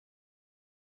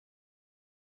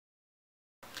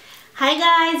Hi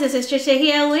guys, this is Trisha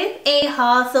here with a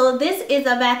haul. So this is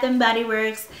a Bath & Body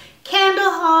Works candle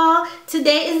haul.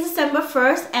 Today is December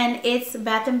 1st and it's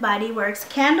Bath & Body Works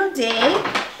candle day.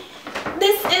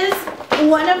 This is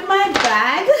one of my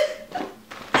bags.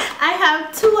 I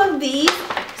have two of these.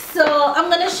 So I'm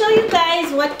going to show you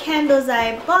guys what candles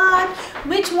I bought,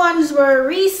 which ones were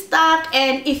restocked,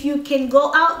 and if you can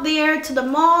go out there to the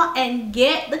mall and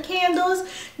get the candles,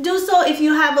 do so if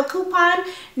you have a coupon,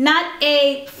 not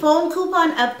a phone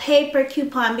coupon, a paper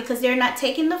coupon, because they're not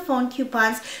taking the phone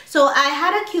coupons. So I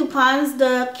had a coupons.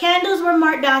 The candles were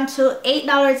marked down to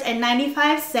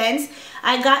 $8.95.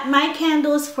 I got my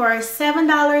candles for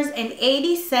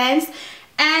 $7.80,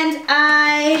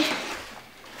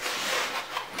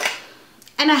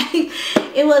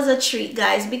 it was a treat,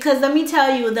 guys, because let me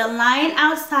tell you, the line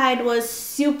outside was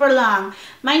super long.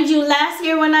 Mind you, last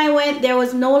year when I went, there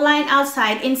was no line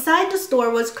outside. Inside the store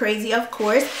was crazy, of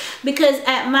course, because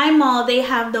at my mall they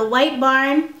have the White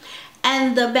Barn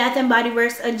and the Bath & Body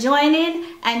Works adjoining,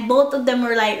 and both of them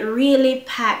were like really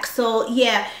packed. So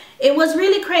yeah, it was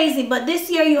really crazy. But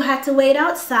this year you had to wait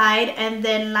outside and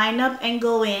then line up and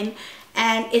go in,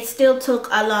 and it still took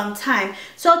a long time.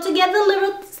 So to get the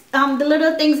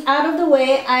little things out of the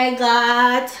way, I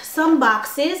got some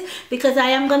boxes because I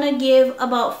am gonna give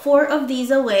about 4 of these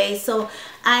away. So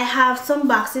I have some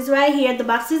boxes right here. The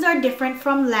boxes are different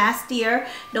from last year.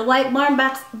 The White Barn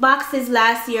boxes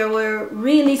last year were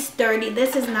really sturdy.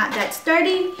 This is not that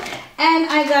sturdy. And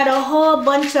I got a whole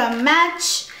bunch of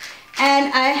match,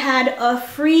 and I had a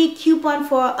free coupon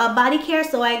for a body care,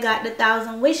 so I got the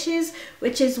 1,000 Wishes,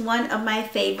 which is one of my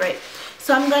favorite.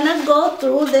 So I'm gonna go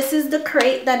through. This is the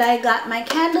crate that I got my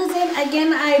candles in.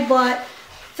 Again, I bought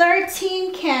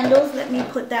 13 candles. Let me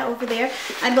put that over there.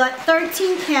 I bought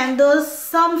 13 candles,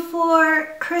 some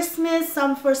for Christmas,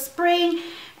 some for spring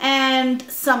and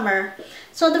summer.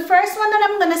 So the first one that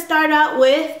I'm gonna start out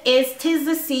with is 'Tis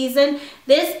the Season.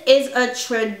 This is a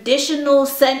traditional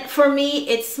scent for me.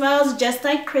 It smells just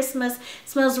like Christmas. It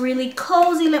smells really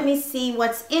cozy. Let me see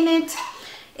what's in it.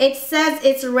 It says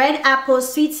it's red apple,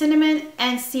 sweet cinnamon,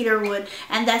 and cedarwood,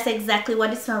 and that's exactly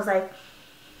what it smells like.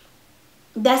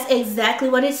 That's exactly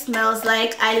what it smells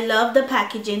like. I love the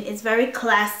packaging. It's very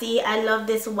classy. I love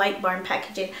this White Barn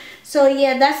packaging. So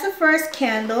yeah, that's the first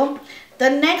candle. The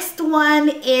next one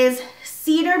is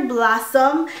Cedar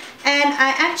Blossom, and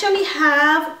I actually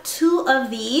have 2 of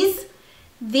these.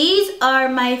 These are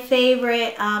my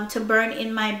favorite to burn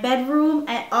in my bedroom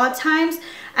at all times.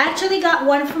 I actually got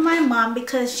one for my mom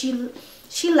because she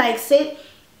likes it,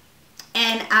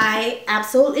 and I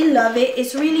absolutely love it.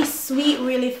 It's really sweet,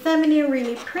 really feminine,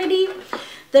 really pretty.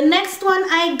 The next one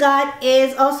I got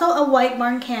is also a White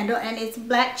Barn candle, and it's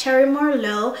Black Cherry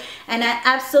Merlot, and I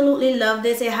absolutely love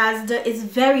this. It's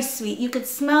very sweet. You could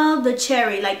smell the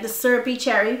cherry, like the syrupy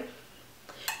cherry.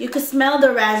 You could smell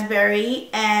the raspberry,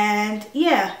 and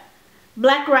yeah,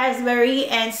 black raspberry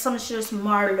and sumptuous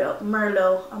Merlot.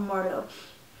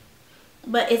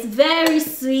 But it's very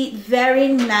sweet, very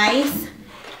nice.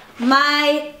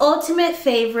 My ultimate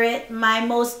favorite, my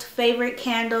most favorite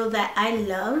candle that I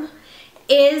love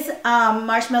is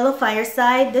Marshmallow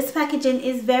Fireside. This packaging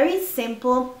is very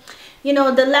simple. You know,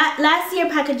 the last year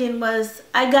packaging was,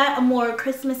 I got a more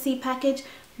Christmassy package,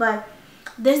 but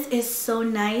this is so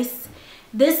nice.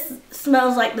 This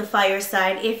smells like the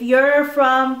fireside. If you've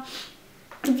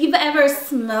ever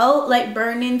smelled like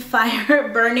burning fire,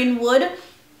 burning wood,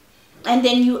 and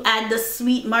then you add the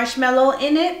sweet marshmallow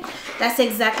in it, that's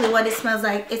exactly what it smells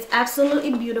like. It's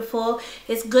absolutely beautiful.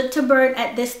 It's good to burn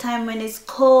at this time when it's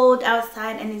cold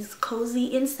outside and it's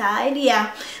cozy inside.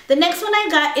 Yeah, the next one I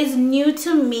got is New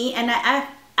to Me, and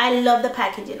I love the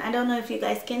packaging. I don't know if you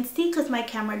guys can see because my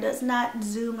camera does not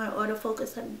zoom or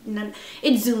autofocus.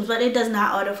 It zooms, but it does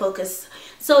not autofocus,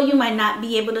 so you might not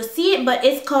be able to see it. But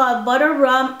it's called Butter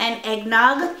Rum and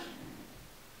Eggnog.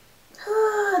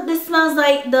 This smells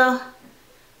like the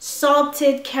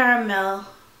salted caramel.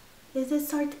 Is it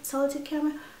salted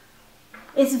caramel?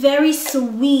 It's very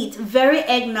sweet, very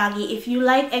eggnoggy. If you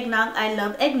like eggnog, I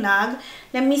love eggnog.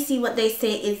 Let me see what they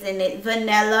say is in it.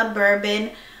 Vanilla,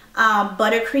 bourbon,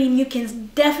 buttercream. You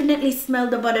can definitely smell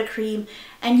the buttercream,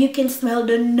 and you can smell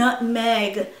the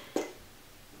nutmeg.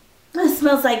 It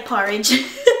smells like porridge.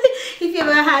 If you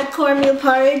ever had cornmeal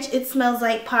porridge, it smells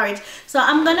like porridge. So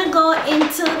I'm gonna go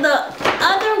into the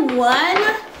other one.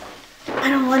 I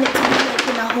don't want it to be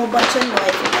making a whole bunch of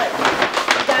noise, but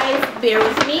guys, bear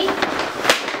with me.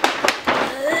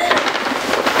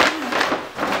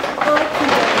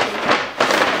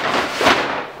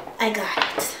 I got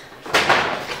it.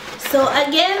 So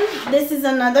again, this is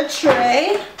another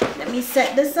tray. Let me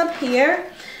set this up here.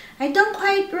 I don't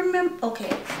quite remember.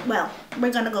 Okay, well,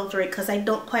 we're gonna go through it because I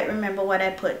don't quite remember what I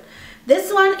put.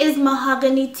 This one is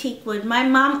mahogany teak wood. My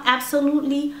mom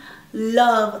absolutely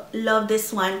love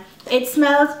this one. It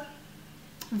smells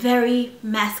very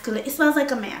masculine. It smells like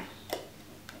a man.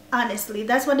 Honestly,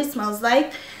 that's what it smells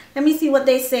like. Let me see what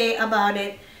they say about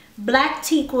it. Black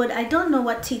teak wood. I don't know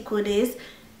what teak wood is.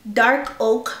 Dark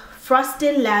oak,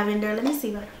 frosted lavender. Let me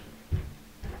see what.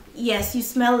 Yes, you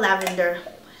smell lavender.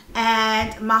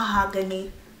 And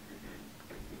mahogany.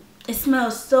 It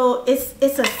smells so,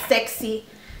 it's a sexy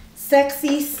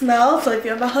smell. So if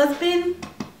you have a husband,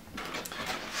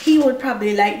 he would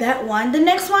probably like that one. The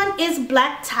next one is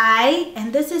black tie,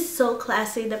 and this is so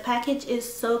classy. The package is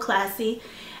so classy.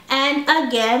 And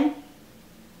again,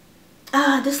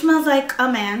 this smells like a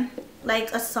man,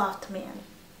 like a soft man.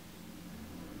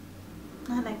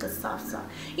 Not like a soft.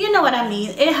 You know what I mean.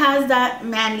 It has that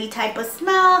manly type of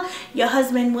smell. Your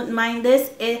husband wouldn't mind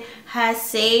this. It has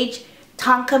sage,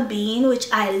 tonka bean, which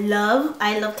I love.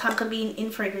 I love tonka bean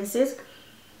in fragrances.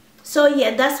 So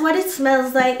yeah, that's what it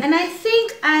smells like. And I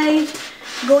think I'm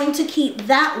going to keep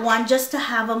that one just to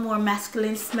have a more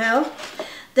masculine smell.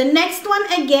 The next one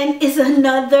again is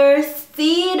another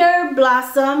cedar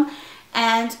blossom,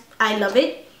 and I love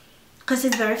it because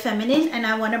it's very feminine and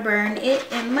I want to burn it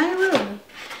in my room.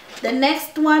 The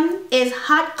next one is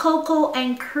hot cocoa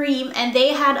and cream, and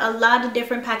they had a lot of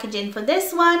different packaging for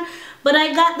this one, but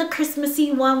I got the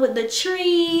Christmassy one with the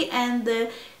tree and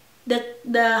the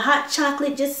hot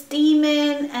chocolate just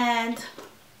steaming. And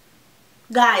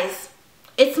guys,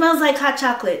 it smells like hot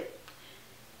chocolate.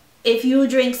 If you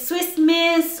drink Swiss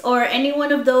Miss or any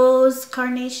one of those,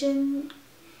 Carnation,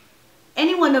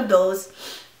 any one of those,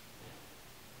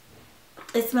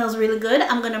 it smells really good.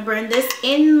 I'm gonna burn this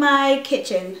in my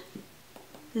kitchen.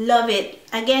 Love it.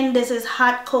 Again, this is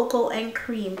hot cocoa and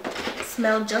cream.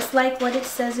 Smell just like what it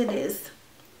says it is.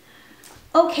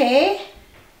 Okay.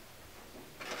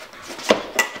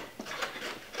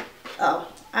 Oh,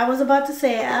 I was about to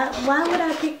say, why would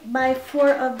I buy 4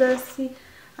 of the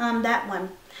that one?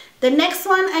 The next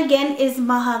one again is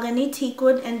mahogany teak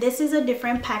wood, and this is a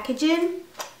different packaging.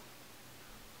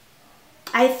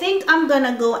 I think I'm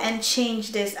gonna go and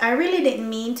change this. I really didn't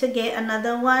mean to get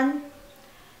another one.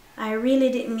 I really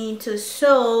didn't mean to,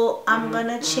 so I'm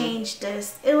gonna change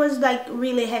this. It was like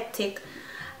really hectic.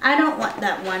 I don't want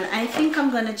that one. I think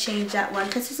I'm gonna change that one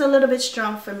because it's a little bit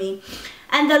strong for me.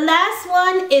 And the last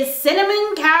one is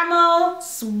cinnamon caramel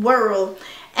swirl,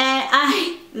 and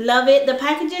I love it. The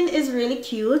packaging is really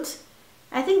cute.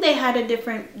 I think they had a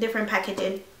different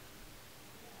packaging.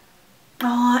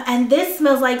 Oh, and this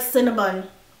smells like cinnamon.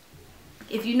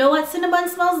 If you know what cinnamon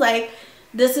smells like,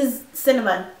 this is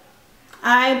cinnamon.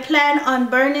 I plan on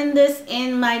burning this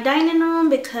in my dining room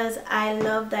because I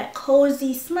love that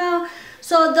cozy smell.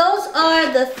 So those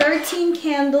are the 13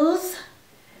 candles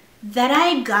that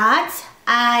I got.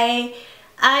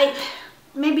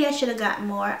 Maybe I should have gotten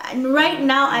more. And right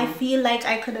now I feel like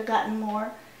I could have gotten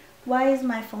more. Why is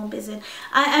my phone busy?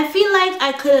 I feel like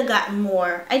I could have gotten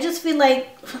more. I just feel like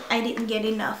I didn't get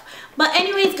enough. But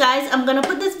anyways, guys, I'm gonna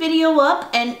put this video up,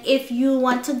 and if you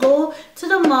want to go to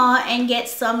the mall and get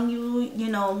some, you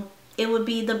know, it would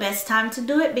be the best time to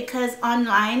do it because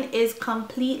online is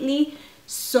completely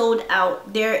sold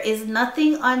out. There is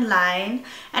nothing online,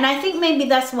 and I think maybe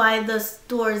that's why the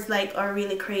stores like are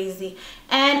really crazy.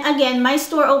 And again, my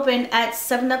store opened at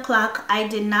 7 o'clock. I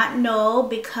did not know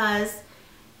because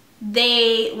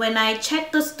when I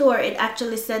checked the store, it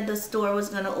actually said the store was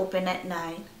gonna open at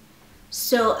 9.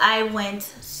 So I went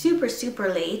super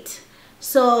late.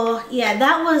 So yeah,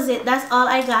 that was it. That's all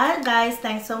I got, guys.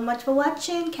 Thanks so much for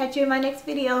watching. Catch you in my next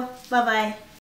video. Bye bye.